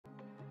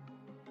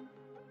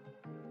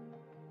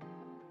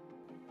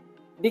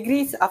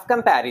Degrees of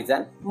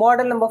comparison,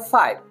 model number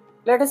 5.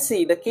 Let us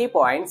see the key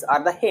points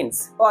or the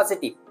hints.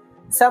 Positive,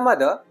 some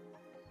other,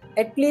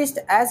 at least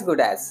as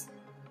good as.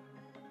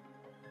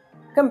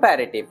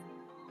 Comparative,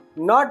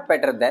 not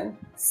better than,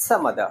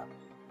 some other.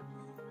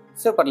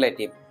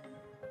 Superlative,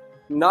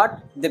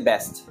 not the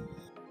best.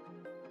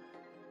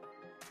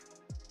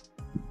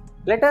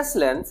 Let us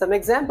learn some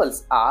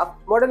examples of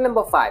model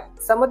number 5.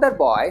 Some other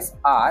boys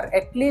are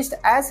at least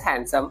as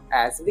handsome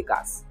as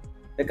Vikas.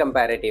 The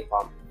comparative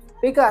form.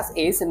 Vikas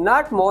is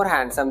not more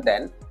handsome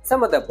than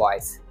some other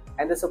boys.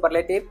 And the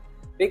superlative,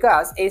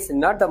 Vikas is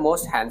not the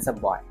most handsome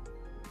boy.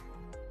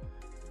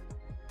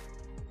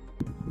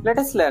 Let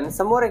us learn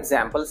some more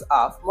examples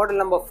of model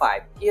number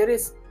 5. Here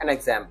is an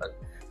example.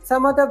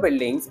 Some other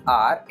buildings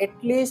are at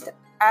least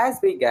as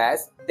big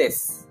as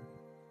this.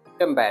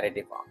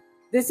 Comparative form.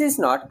 This is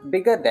not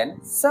bigger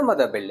than some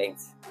other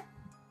buildings.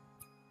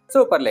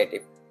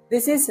 Superlative.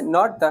 This is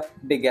not the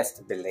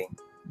biggest building.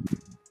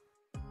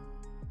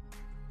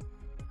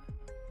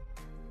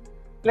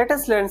 Let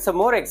us learn some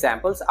more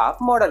examples of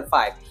Model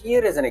 5.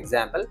 Here is an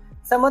example.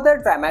 Some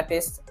other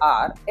dramatists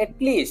are at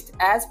least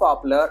as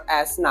popular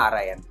as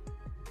Narayan.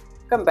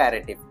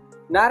 Comparative.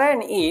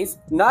 Narayan is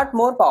not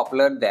more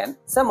popular than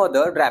some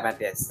other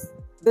dramatists.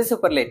 The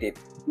superlative.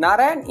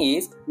 Narayan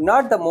is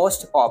not the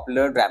most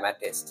popular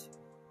dramatist.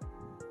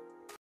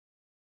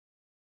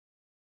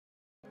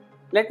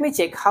 Let me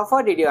check how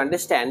far did you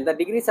understand the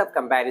degrees of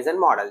comparison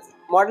models.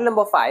 Model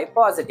number 5,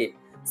 positive.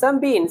 Some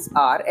beans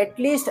are at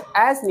least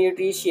as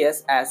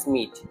nutritious as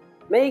meat.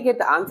 May you get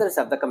the answers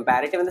of the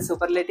comparative and the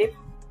superlative?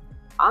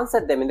 Answer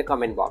them in the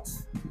comment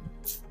box.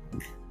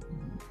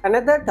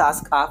 Another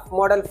task of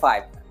Model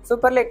 5,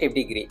 superlative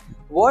degree.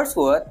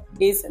 Wordsworth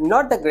is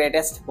not the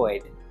greatest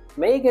poet.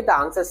 May you get the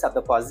answers of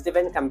the positive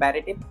and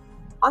comparative?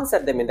 Answer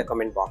them in the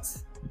comment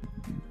box.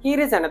 Here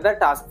is another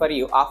task for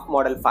you of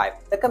Model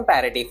 5, the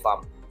comparative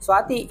form.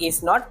 Swati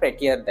is not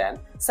prettier than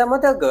some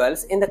other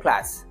girls in the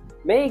class.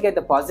 May you get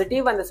the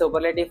positive and the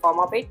superlative form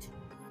of it?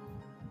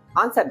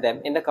 Answer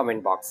them in the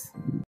comment box.